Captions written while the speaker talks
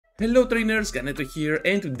Hello trainers, Ganeto here,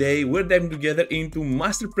 and today we're diving together into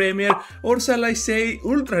Master Premier, or shall I say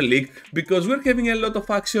Ultra League, because we're having a lot of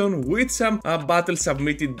action with some battles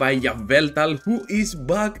submitted by YahvultalPKMN, who is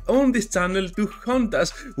back on this channel to hunt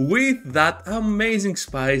us with that amazing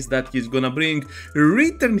spice that he's gonna bring.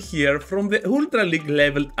 Return here from the Ultra League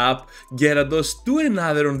leveled up Gyarados to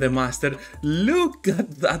another on the Master. Look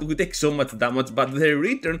at that, we take so much damage, but the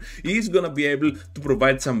return is gonna be able to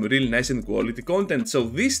provide some really nice and quality content. So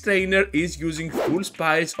this trainer is using full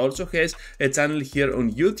spice, also has a channel here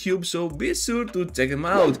on YouTube, so be sure to check him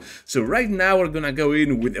out. So right now we're gonna go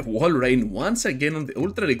in with a wall rain once again on the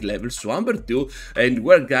Ultra League level, Swampert 2, and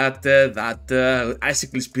we've got that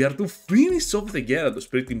Icicle Spear to finish off the Gyarados.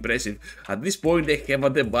 Pretty impressive. At this point they have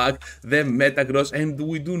at the back the Metagross, and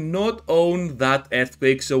we do not own that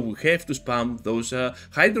Earthquake, so we have to spam those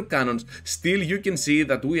Hydro Cannons. Still, you can see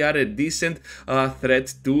that we are a decent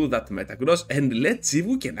threat to that Metagross, and let's see if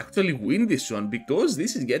we can actually win this one, because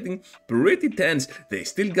this is getting pretty tense. They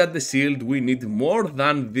still got the shield, we need more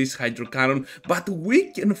than this Hydro Cannon, but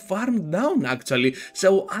we can farm down actually.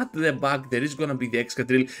 So at the back there is gonna be the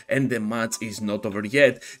Excadrill, and the match is not over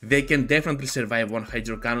yet. They can definitely survive one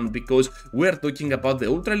Hydro Cannon, because we're talking about the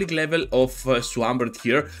Ultra League level of Swampert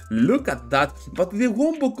here. Look at that, but the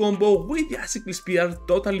wombo combo with the Icicle Spear,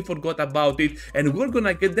 totally forgot about it, and we're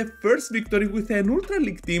gonna get the first victory with an Ultra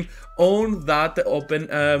League team on that open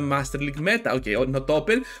Master League meta. Okay, not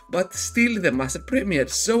open, but still the Master Premier.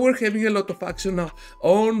 So we're having a lot of action now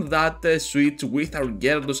on that switch with our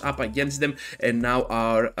Gyarados up against them, and now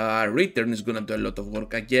our return is gonna do a lot of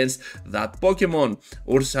work against that Pokemon.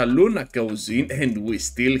 Ursaluna goes in, and we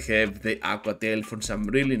still have the Aqua Tail for some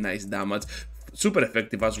really nice damage. Super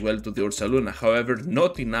effective as well to the Ursaluna, however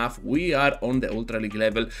not enough. We are on the Ultra League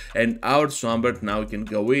level, and our Swampert now can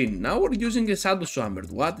go in. Now we're using a Shadow Swampert.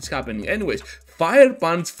 What is happening? Anyways, Fire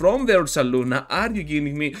Punch from the Ursaluna, are you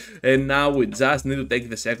kidding me? And now we just need to take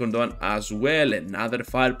the second one as well. Another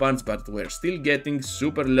Fire Punch, but we're still getting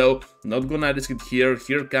super low. Not gonna risk it here.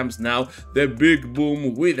 Here comes now the big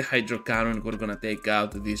boom with the Hydro Cannon. We're gonna take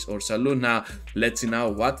out this Ursaluna. Let's see now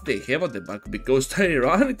what they have at the back, because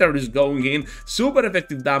Tyranitar is going in. Super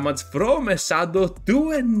effective damage from a Shadow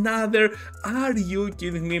to another. Are you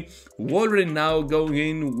kidding me? Wolverine now going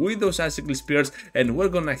in with those Icicle Spears, and we're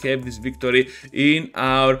gonna have this victory in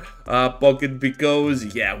our pocket,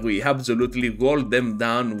 because yeah, we absolutely walled them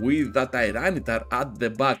down with that Tyranitar at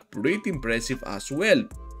the back. Pretty impressive as well.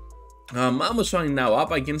 Mamoswine now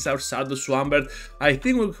up against our Shadow Swampert. I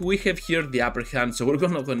think we have here the upper hand, so we're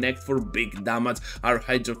gonna connect for big damage. Our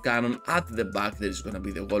Hydro Cannon at the back, there is gonna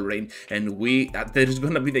be the Wall Rain, and there is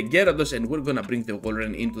gonna be the Gyarados, and we're gonna bring the Wall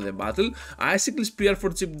Rain into the battle. Icicle Spear for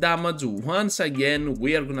cheap damage. Once again,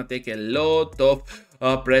 we are gonna take a lot of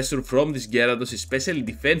pressure from this Gyarados, especially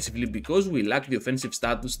defensively, because we lack the offensive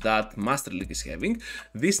status that Master League is having.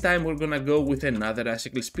 This time we're gonna go with another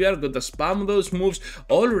Icicle Spear, gonna spam those moves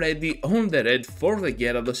already on the red for the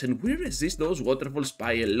Gyarados, and we resist those Waterfalls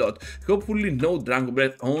by a lot. Hopefully no Dragon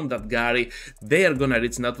Breath on that Gary. They are gonna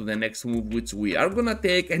reach now to the next move, which we are gonna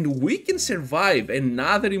take, and we can survive.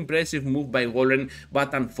 Another impressive move by Wolverine,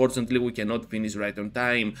 but unfortunately we cannot finish right on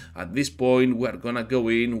time. At this point we are gonna go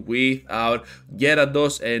in with our Gyarados,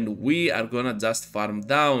 and we are gonna just farm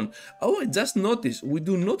down. Oh, I just noticed we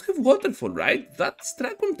do not have Waterfall, right? That's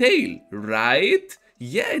Dragon Tail, right?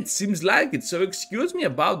 Yeah, it seems like it, so excuse me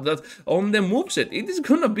about that. On the moveset, it is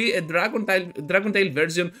gonna be a Dragon Tail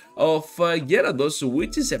version of Gyarados,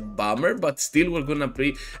 which is a bummer, but still we're gonna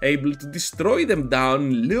be able to destroy them down.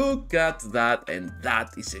 Look at that, and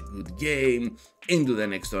that is a good game. Into the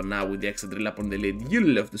next one now with the Excadrill up on the lead. You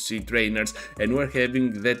love to see trainers, and we're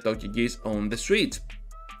having the Togekiss on the switch.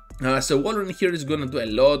 So Wolverine here is gonna do a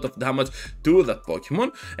lot of damage to that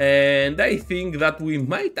Pokemon, and I think that we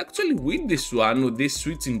might actually win this one with this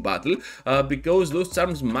switching battle, because those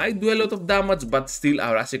charms might do a lot of damage, but still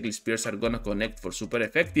our Icicle Spears are gonna connect for super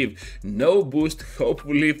effective. No boost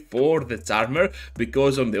hopefully for the Charmer,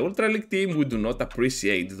 because on the Ultra League team we do not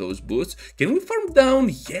appreciate those boosts. Can we farm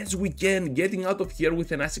down? Yes we can. Getting out of here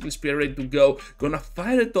with an Icicle Spear ready to go. Gonna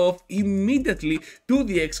fire it off immediately to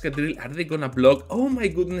the Excadrill. Are they gonna block? Oh my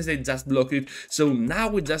goodness, they just blocked it. So now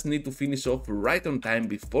we just need to finish off right on time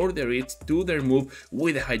before they reach to their move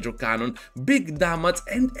with the Hydro Cannon. Big damage,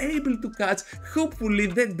 and able to catch hopefully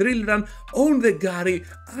the Drill Run on the Gary.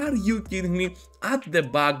 Are you kidding me? At the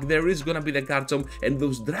back there is gonna be the Garchomp, and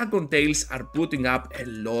those Dragon Tails are putting up a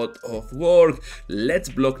lot of work. Let's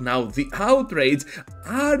block now the Outrage.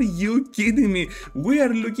 Are you kidding me? We are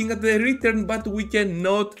looking at the return, but we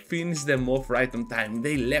cannot finish them off right on time.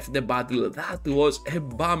 They left the battle. That was a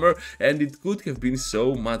bummer. bummer, and it could have been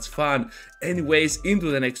so much fun. Anyways, into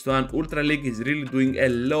the next one, Ultra League is really doing a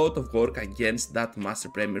lot of work against that Master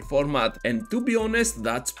Premier format, and to be honest,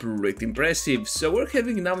 that's pretty impressive. So we're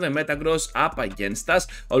having now the Metagross up against us.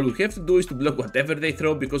 All we have to do is to block whatever they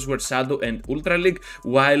throw because we're Shadow and Ultra League,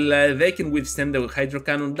 while they can withstand the Hydro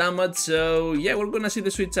Cannon damage. So yeah, we're gonna see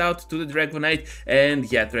the switch out to the Dragonite,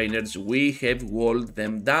 and yeah, trainers, we have walled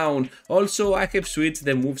them down. Also, I have switched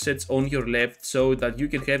the movesets on your left so that you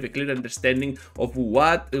can have a clear understanding of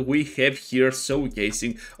what we have here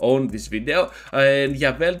showcasing on this video. And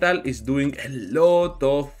Yahvultal is doing a lot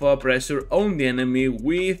of pressure on the enemy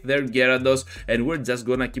with their Gyarados, and we're just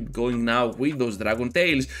gonna keep going now with those Dragon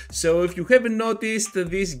Tails. So if you haven't noticed,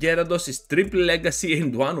 this Gyarados is triple legacy,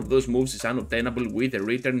 and one of those moves is unobtainable, with a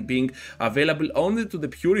return being available only to the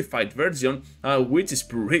purified version, which is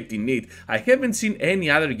pretty neat. I haven't seen any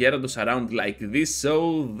other Gyarados around like this,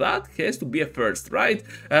 so that has to be a first, right?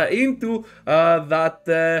 Into that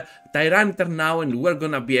Tyranitar now, and we're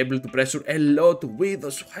gonna be able to pressure a lot with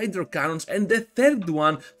those Hydro Cannons, and the third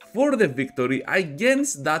one for the victory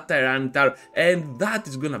against that Tyranitar, and that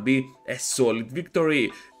is gonna be a solid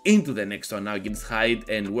victory. Into the next one now against Hyde,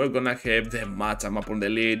 and we're gonna have the Machamp up on the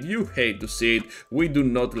lead. You hate to see it, we do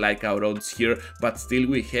not like our odds here, but still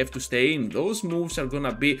we have to stay in. Those moves are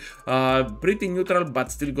gonna be pretty neutral,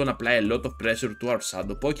 but still gonna apply a lot of pressure to our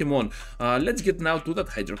Shadow Pokemon. Let's get now to that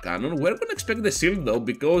Hydro Cannon. We're gonna expect the Shield though,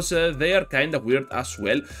 because they are kinda weird as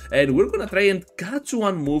well, and we're gonna try and catch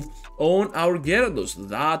one move on our Gyarados.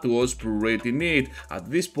 That was pretty neat. At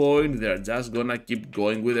this point, they're just gonna keep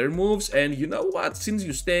going with their moves, and you know what, since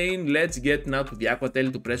you stay in, let's get now to the Aqua Tail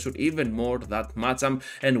to pressure even more that Machamp,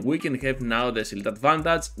 and we can have now the Shield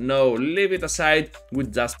advantage. No, leave it aside, we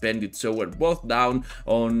just spend it, so we're both down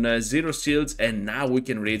on 0 shields, and now we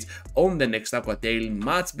can reach on the next Aqua Tail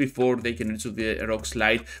much before they can reach to the Rock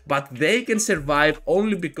Slide, but they can survive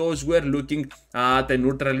only because we're looking at an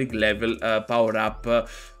Ultra League level power up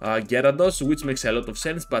Gyarados, which makes a lot of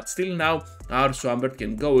sense. But still now our Swampert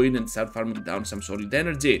can go in and start farming down some solid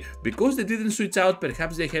energy. Because they didn't switch out,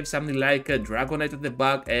 perhaps they have something like a Dragonite at the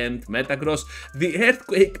back and Metagross. The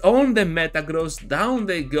Earthquake on the Metagross, down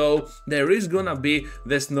they go. There is gonna be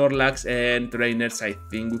the Snorlax, and trainers, I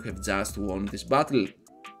think we have just won this battle.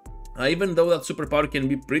 Even though that superpower can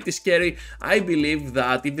be pretty scary, I believe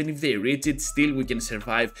that even if they reach it, still we can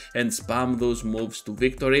survive and spam those moves to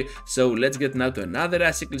victory. So let's get now to another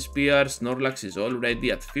Icicle Spear. Snorlax is already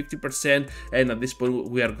at 50%, and at this point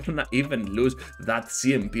we are gonna even lose that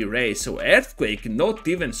CMP race. So Earthquake, not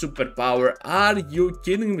even superpower. Are you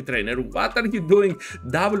kidding me, trainer? What are you doing?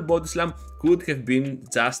 Double Body Slam could have been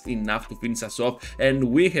just enough to finish us off, and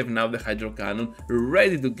we have now the Hydro Cannon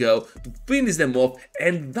ready to go to finish them off,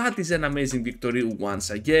 and that is an amazing victory once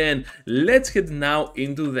again. Let's head now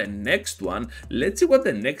into the next one. Let's see what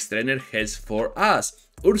the next trainer has for us.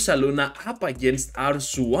 Ursaluna up against our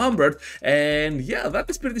Swampert, and yeah, that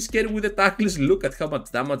is pretty scary with the tackles. Look at how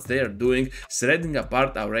much damage they are doing, shredding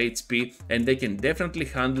apart our HP, and they can definitely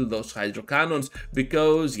handle those Hydro Cannons,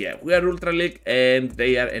 because yeah, we are Ultra League and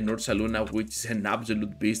they are an Ursaluna, which is an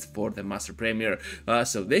absolute beast for the Master Premier.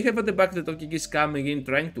 So they have at the back the Togekiss coming in,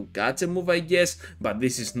 trying to catch a move, I guess, but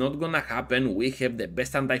this is not gonna happen. We have the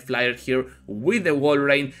best anti-flyer here with the Wall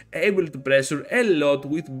Rain, able to pressure a lot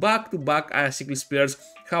with back-to-back Icicle Spears.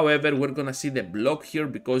 However, we're gonna see the block here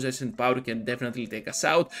because Essence Power can definitely take us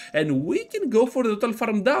out, and we can go for the total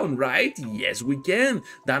farm down, right? Yes, we can.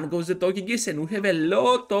 Down goes the Togekiss, and we have a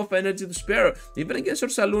lot of energy to spare. Even against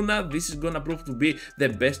Ursaluna, this is gonna prove to be the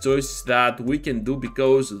best choice that we can do,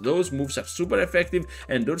 because those moves are super effective,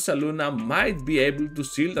 and Ursaluna might be able to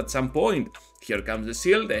shield at some point. Here comes the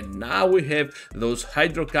shield, and now we have those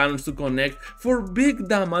Hydro Cannons to connect for big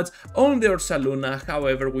damage on the Ursaluna.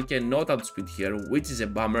 However, we cannot outspeed here, which is a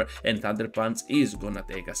bummer, and Thunder Punch is gonna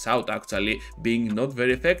take us out, actually, being not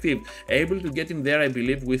very effective. Able to get in there, I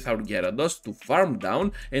believe, with our Gyarados to farm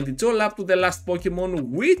down, and it's all up to the last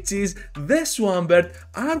Pokemon, which is the Swampert.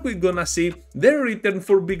 Are we gonna see the return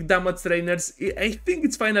for big damage, trainers? I think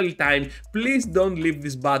it's finally time. Please don't leave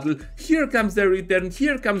this battle. Here comes the return,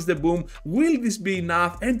 here comes the boom. Will this be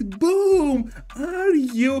enough? And boom! Are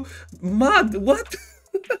you mad? What?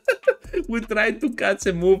 We tried to catch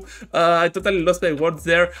a move. I totally lost my words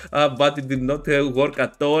there, but it did not work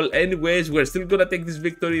at all. Anyways, we're still gonna take this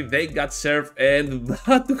victory. They got served, and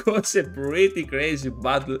that was a pretty crazy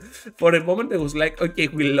battle. For a moment I was like, okay,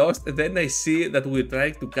 we lost. Then I see that we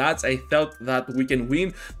tried to catch. I thought that we can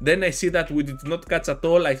win. Then I see that we did not catch at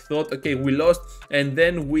all. I thought, okay, we lost. And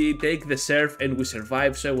then we take the serve and we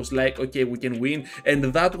survive. So I was like, okay, we can win. And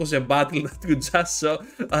that was a battle that you just saw.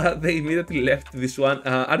 They immediately left this one.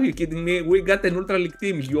 Are you kidding me? We got an Ultra League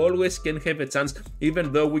team. You always can have a chance,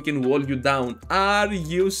 even though we can wall you down. Are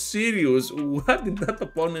you serious? What did that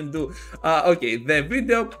opponent do? Okay, the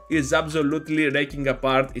video is absolutely wrecking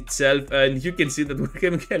apart itself, and you can see that we're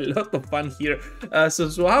having a lot of fun here. So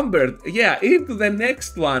Swampert, yeah, into the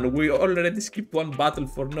next one. We already skipped one battle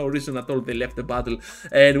for no reason at all. They left the battle,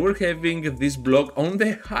 and we're having this block on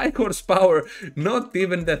the high horsepower, not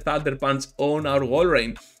even the Thunder Punch on our wall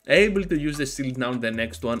rain. Able to use the shield now in the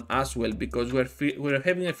next one as well, because we're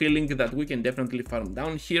having a feeling that we can definitely farm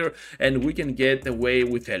down here and we can get away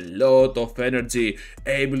with a lot of energy.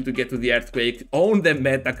 Able to get to the earthquake on the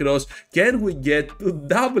Metagross. Can we get to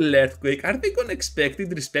double earthquake? Are they gonna expect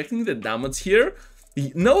it, respecting the damage here?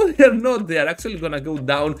 No, they're not. They're actually gonna go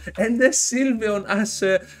down, and the Sylveon,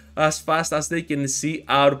 as fast as they can see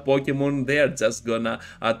our Pokemon, they are just gonna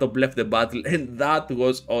top left the battle, and that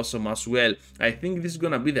was awesome as well. I think this is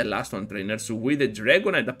gonna be the last one, trainers, with the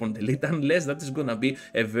Dragonite upon delete, unless that is gonna be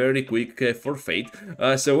a very quick forfeit.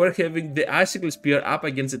 So we're having the Icicle Spear up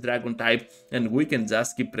against the Dragon type, and we can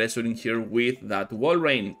just keep pressuring here with that Wall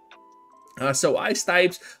Rain. So ice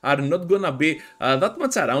types are not gonna be that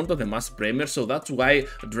much around on the Master Premier, so that's why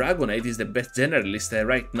Dragonite is the best generalist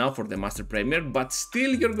right now for the Master Premier. But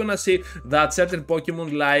still, you're gonna see that certain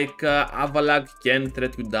Pokemon like Avalag can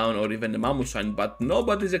threat you down, or even a Mamoswine, but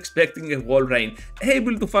nobody's expecting a Wall Rain.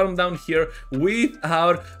 Able to farm down here with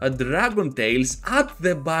our Dragon Tails at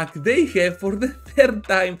the back. They have for the third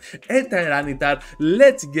time a Tyranitar.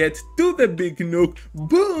 Let's get to the big nuke.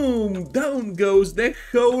 Boom! Down goes the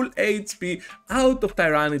whole HP out of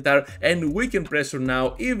Tyranitar, and we can pressure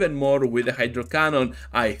now even more with the Hydro Cannon.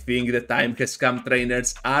 I think the time has come,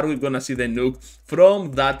 trainers. Are we gonna see the nuke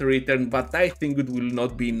from that return? But I think it will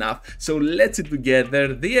not be enough. So let's see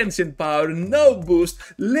together the Ancient Power, no boost.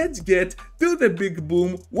 Let's get to the big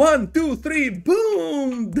boom. 1, 2, 3,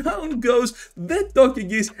 boom! Down goes the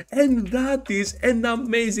Togekiss, and that is an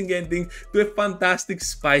amazing ending to a fantastic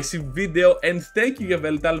spicy video. And thank you,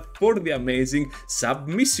 Yahvultal, for the amazing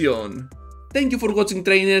submission. Thank you for watching,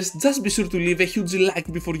 trainers. Just be sure to leave a huge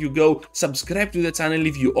like before you go, subscribe to the channel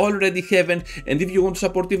if you already haven't, and if you want to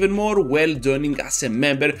support even more, well, joining as a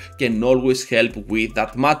member can always help with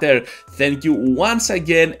that matter. Thank you once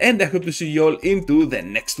again, and I hope to see you all into the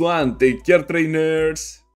next one. Take care, trainers.